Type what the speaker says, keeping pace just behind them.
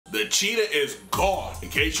The Cheetah is gone. In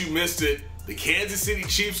case you missed it, the Kansas City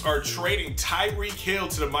Chiefs are trading Tyreek Hill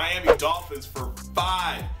to the Miami Dolphins for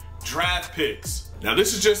 5 draft picks. Now,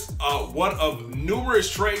 this is just one of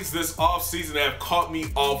numerous trades this offseason that have caught me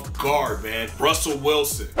off guard, man. Russell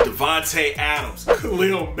Wilson, Devontae Adams,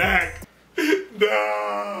 Khalil Mack,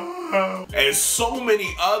 no, and so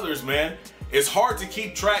many others, man. It's hard to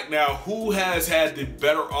keep track now who has had the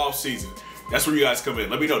better offseason. That's where you guys come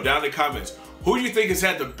in. Let me know down in the comments. Who do you think has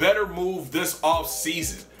had the better move this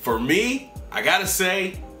offseason? For me, I gotta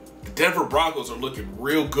say, the Denver Broncos are looking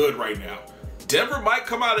real good right now. Denver might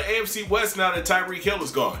come out of AFC West now that Tyreek Hill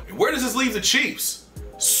is gone. And where does this leave the Chiefs?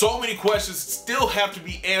 So many questions still have to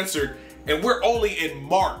be answered, and we're only in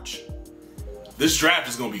March. This draft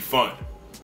is gonna be fun.